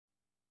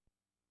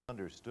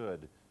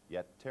understood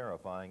yet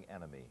terrifying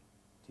enemy,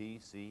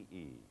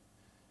 TCE.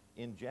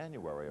 In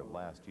January of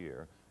last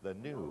year, the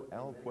new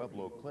El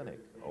Pueblo Clinic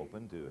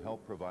opened to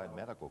help provide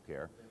medical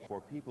care for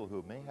people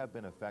who may have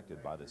been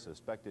affected by the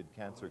suspected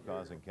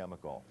cancer-causing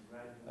chemical,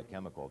 a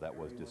chemical that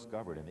was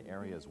discovered in the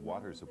area's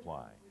water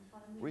supply.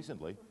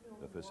 Recently,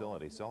 the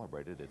facility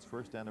celebrated its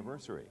first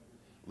anniversary.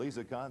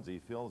 Lisa Consey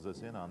fills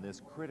us in on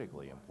this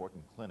critically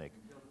important clinic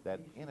that,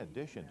 in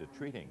addition to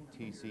treating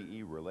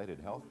TCE-related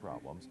health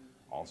problems,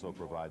 also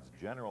provides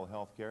general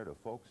health care to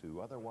folks who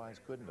otherwise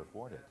couldn't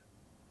afford it.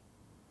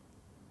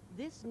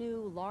 This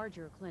new,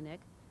 larger clinic,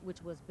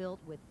 which was built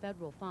with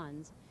federal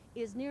funds,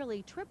 is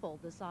nearly triple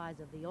the size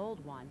of the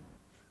old one.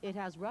 It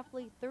has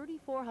roughly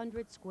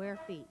 3,400 square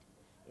feet.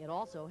 It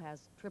also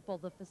has triple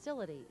the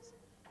facilities.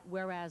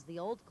 Whereas the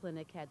old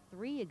clinic had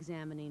 3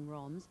 examining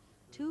rooms,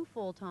 2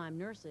 full-time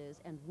nurses,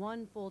 and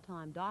 1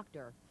 full-time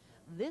doctor,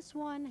 this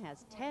one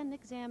has 10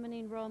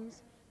 examining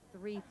rooms,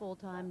 3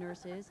 full-time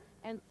nurses,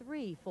 and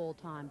 3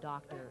 full-time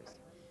doctors.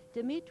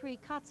 Dimitri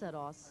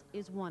Katsaros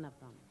is one of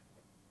them.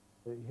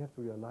 You have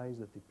to realize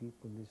that the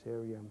people in this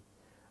area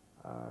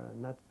are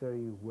not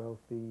very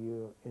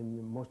wealthy,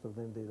 and most of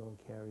them, they don't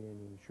carry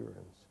any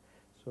insurance.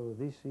 So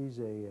this is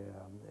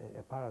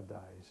a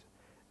paradise,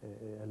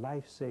 a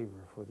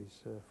lifesaver for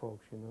these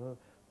folks, you know,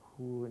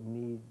 who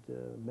need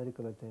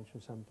medical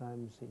attention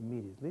sometimes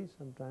immediately,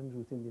 sometimes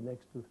within the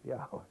next 2-3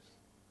 hours.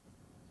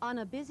 On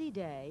a busy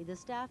day, the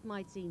staff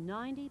might see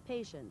 90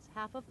 patients,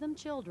 half of them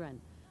children,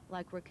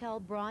 like Raquel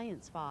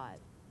Bryant's 5.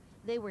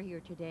 They were here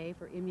today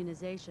for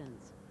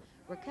immunizations.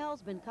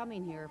 Raquel's been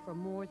coming here for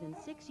more than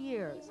 6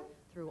 years,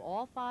 through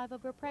all 5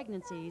 of her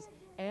pregnancies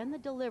and the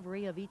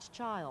delivery of each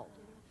child.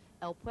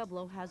 El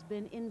Pueblo has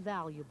been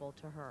invaluable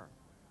to her.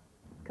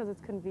 Because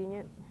it's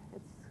convenient,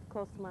 it's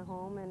close to my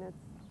home, and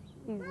it's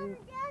easy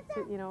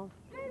to, you know,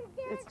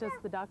 it's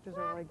just the doctors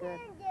are really good,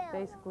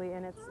 basically,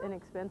 and it's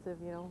inexpensive,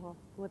 you know,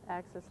 with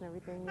access and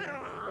everything. You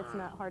know, it's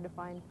not hard to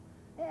find,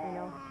 you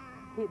know,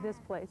 this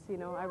place, you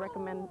know. I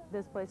recommend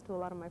this place to a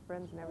lot of my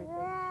friends and everything.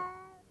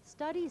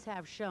 Studies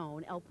have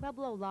shown El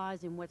Pueblo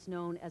lies in what's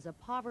known as a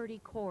poverty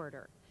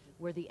corridor,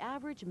 where the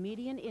average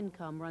median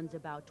income runs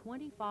about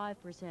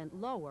 25%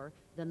 lower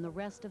than the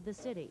rest of the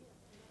city,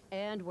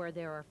 and where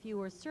there are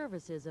fewer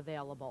services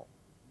available.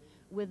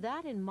 With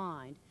that in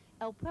mind,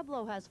 El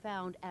Pueblo has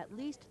found at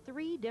least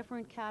 3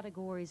 different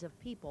categories of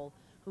people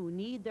who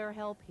need their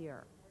help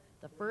here.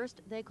 The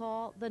first they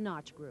call the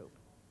Notch Group.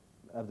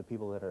 Of the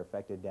people that are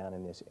affected down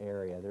in this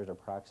area, there's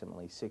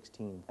approximately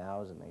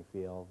 16,000, they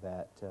feel,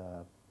 that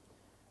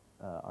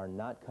are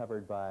not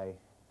covered by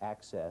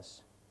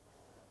access,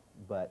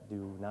 but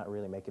do not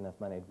really make enough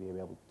money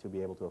to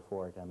be able to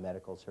afford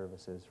medical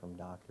services from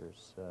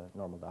doctors,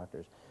 normal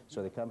doctors.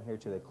 So they come here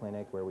to the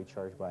clinic where we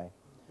charge by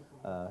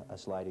a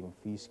sliding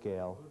fee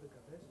scale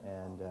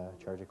and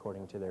charge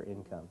according to their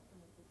income.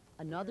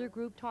 Another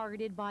group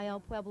targeted by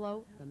El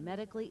Pueblo, the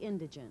medically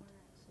indigent.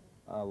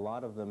 A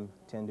lot of them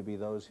tend to be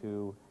those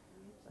who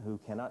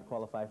cannot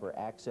qualify for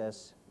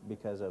access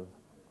because of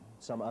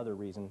some other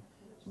reason,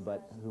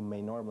 but who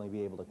may normally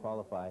be able to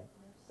qualify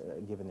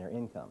given their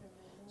income.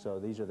 So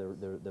these are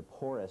the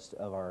poorest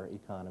of our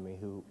economy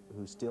who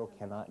still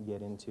cannot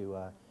get into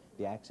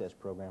the access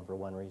program for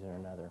one reason or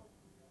another.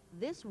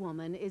 This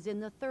woman is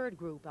in the third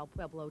group El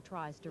Pueblo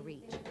tries to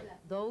reach,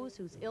 those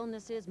whose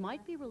illnesses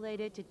might be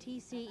related to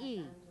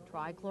TCE,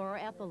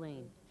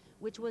 trichloroethylene,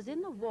 which was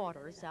in the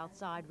water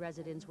Southside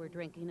residents were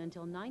drinking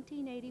until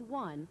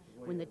 1981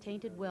 when the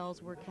tainted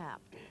wells were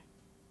capped.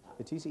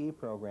 The TCE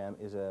program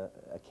is a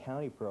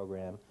county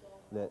program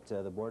that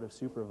the Board of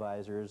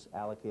Supervisors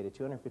allocated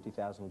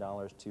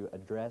 $250,000 to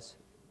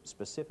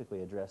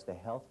specifically address the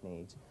health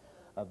needs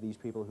of these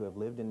people who have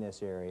lived in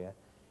this area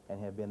and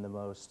have been the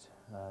most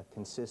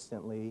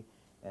consistently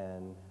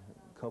and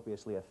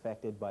copiously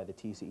affected by the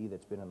TCE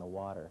that's been in the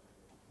water.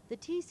 The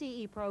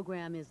TCE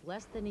program is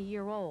less than a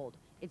year old.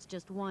 It's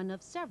just one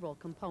of several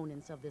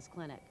components of this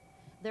clinic.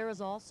 There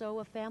is also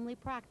a family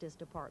practice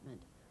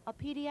department, a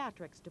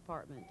pediatrics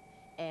department,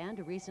 and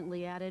a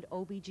recently added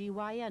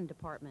OBGYN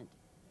department.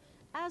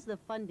 As the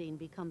funding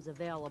becomes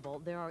available,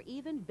 there are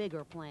even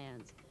bigger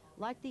plans,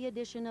 like the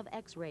addition of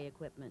X-ray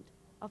equipment,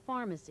 a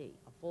pharmacy,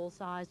 a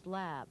full-sized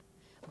lab.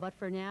 But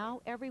for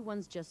now,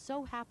 everyone's just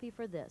so happy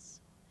for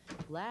this.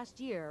 Last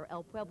year,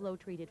 El Pueblo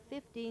treated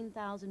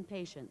 15,000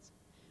 patients.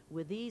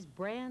 With these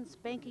brand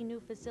spanking new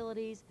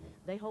facilities,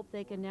 they hope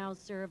they can now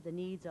serve the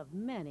needs of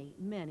many,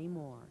 many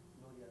more.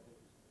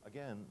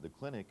 Again, the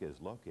clinic is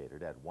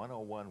located at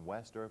 101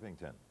 West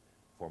Irvington.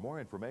 For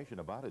more information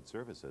about its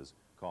services,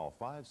 call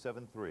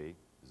 573-0096.